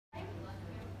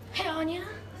Tanya?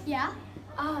 Yeah?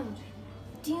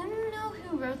 Do you know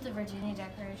who wrote the Virginia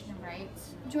Declaration of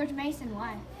Rights? George Mason,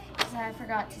 why? Because I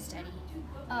forgot to study.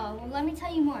 Oh, well, let me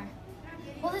tell you more.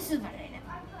 Well, this is what I know.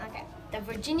 Okay. The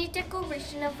Virginia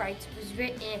Declaration of Rights was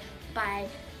written by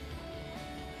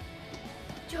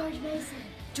George Mason.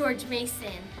 George Mason.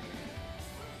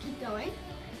 Keep going.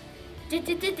 That's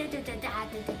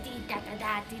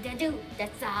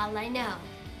all I know.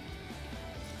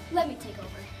 Let me take over.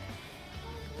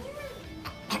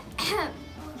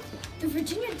 The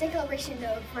Virginia Declaration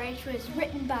of Rights was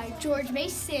written by George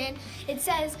Mason. It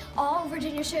says all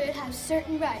Virginia should have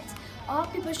certain rights. All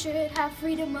people should have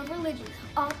freedom of religion.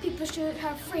 All people should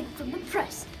have freedom from the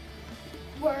press.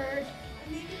 Word.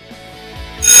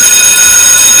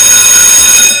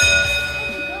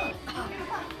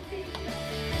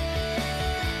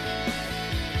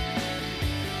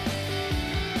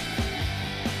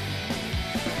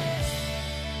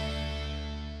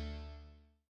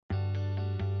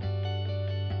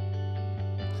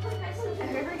 I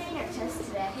heard we're getting our test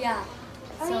today. Yeah.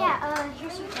 Oh yeah,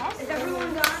 here's your test. Is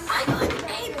everyone gone? I got an A+.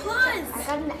 I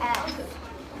got an F.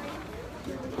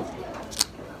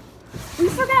 We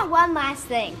forgot one last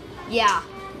thing. Yeah.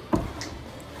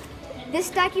 This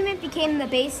document became the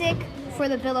basic for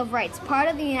the Bill of Rights, part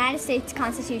of the United States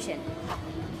Constitution.